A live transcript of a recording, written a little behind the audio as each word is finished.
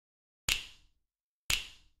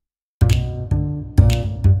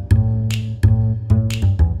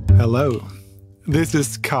Hello, this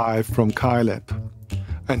is Kai from KaiLab,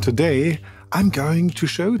 and today I'm going to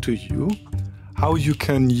show to you how you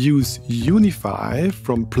can use Unify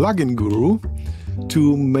from PluginGuru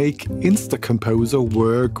to make InstaComposer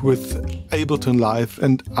work with Ableton Live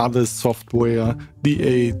and other software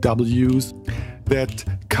DAWs that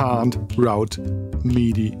can't route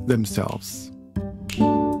MIDI themselves.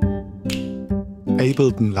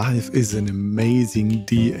 Ableton Live is an amazing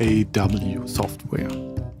DAW software,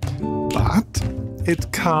 but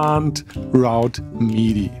it can't route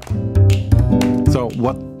MIDI. So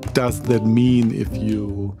what does that mean if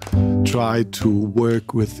you try to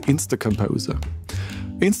work with InstaComposer?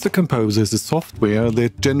 InstaComposer is a software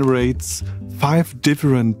that generates 5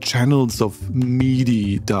 different channels of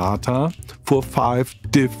MIDI data for 5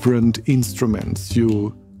 different instruments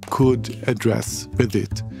you could address with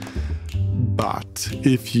it. But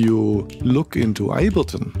if you look into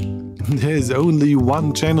Ableton, there is only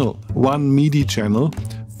one channel, one MIDI channel,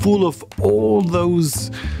 full of all those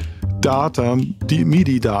data,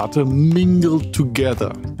 MIDI data, mingled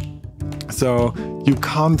together. So you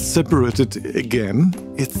can't separate it again.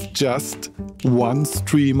 It's just one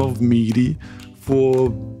stream of MIDI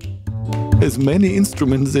for as many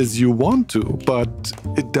instruments as you want to, but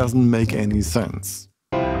it doesn't make any sense.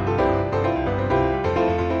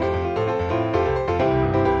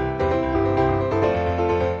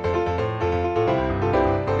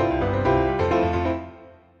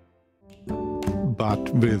 But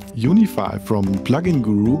with Unify from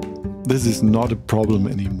PluginGuru, this is not a problem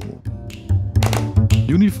anymore.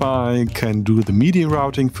 Unify can do the MIDI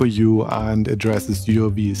routing for you and addresses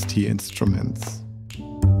your VST instruments.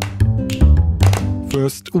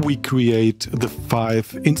 First, we create the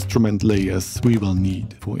 5 instrument layers we will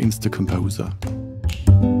need for InstaComposer.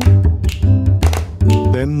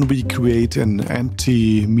 Then we create an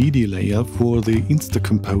empty MIDI layer for the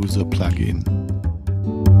InstaComposer plugin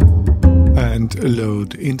and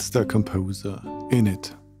load InstaComposer in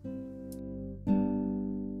it.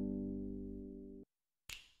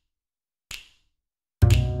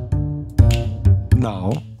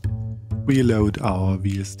 Now we load our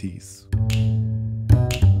VSTs.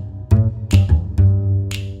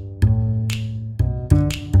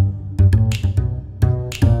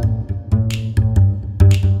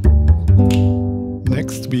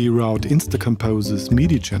 Next we route InstaComposer's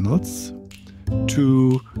MIDI channels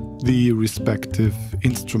to the respective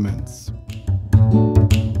instruments.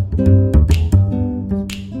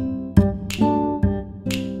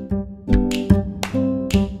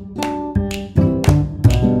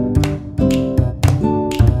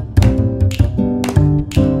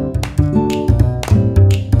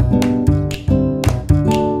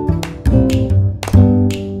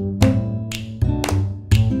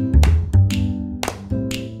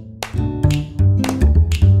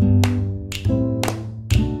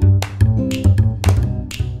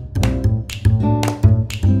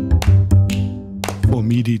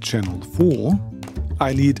 MIDI channel 4,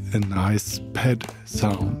 I need a nice pad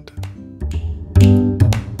sound.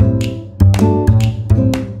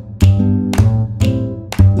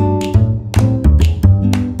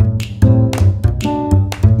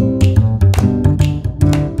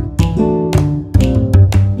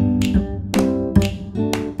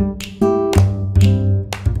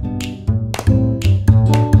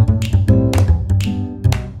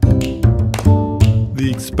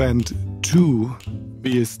 The Expand 2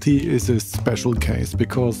 VST is a special case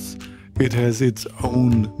because it has its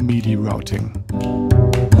own MIDI routing.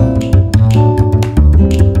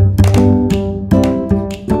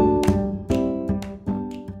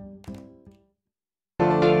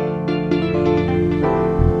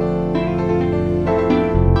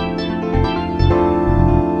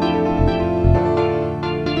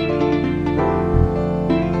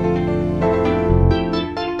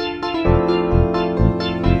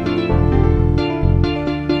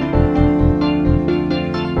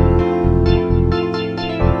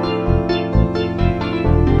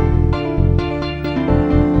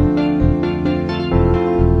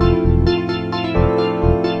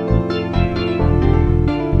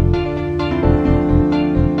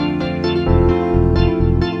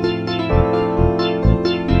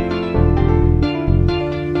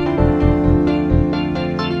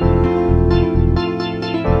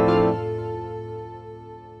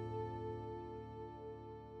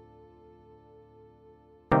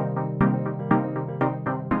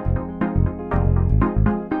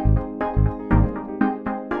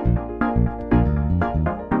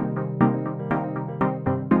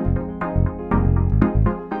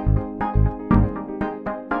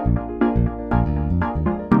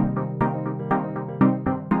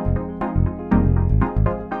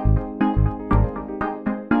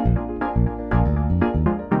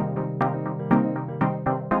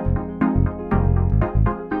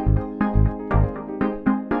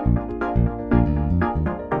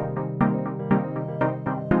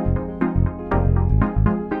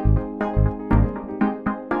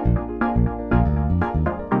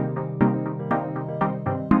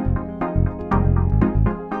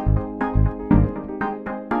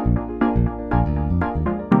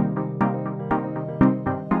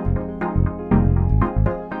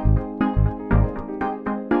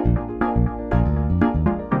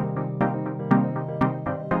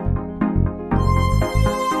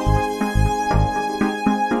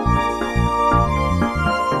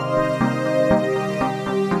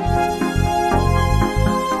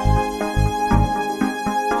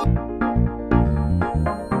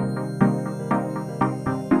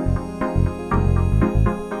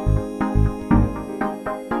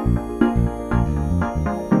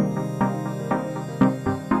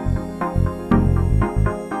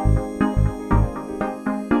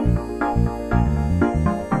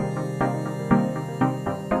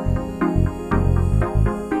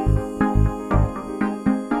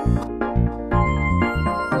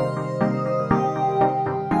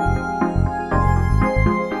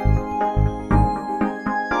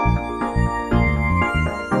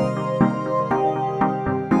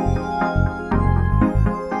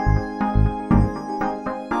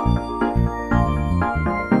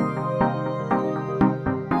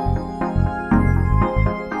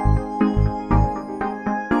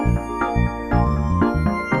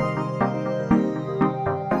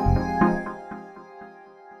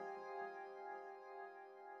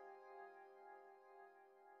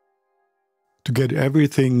 To get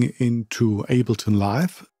everything into Ableton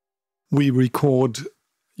Live, we record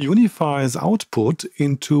Unify's output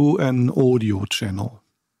into an audio channel.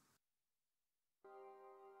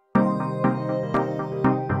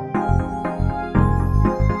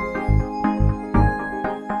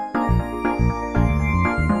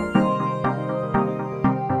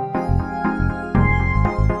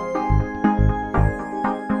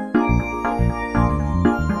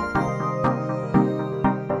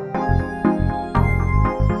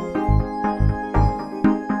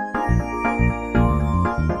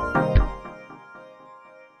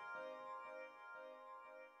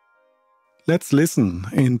 Let's listen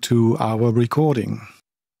into our recording.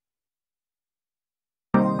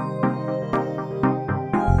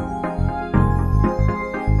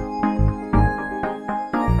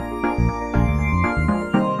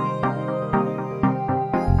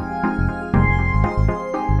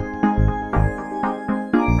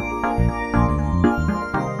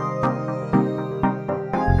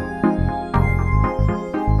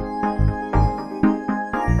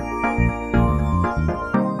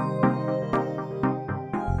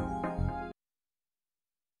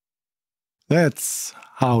 That's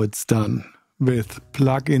how it's done with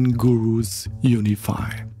PluginGuru's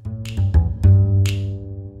Unify.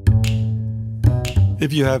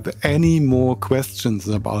 If you have any more questions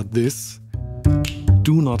about this,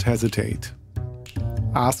 do not hesitate.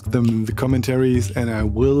 Ask them in the commentaries and I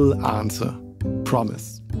will answer.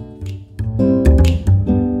 Promise.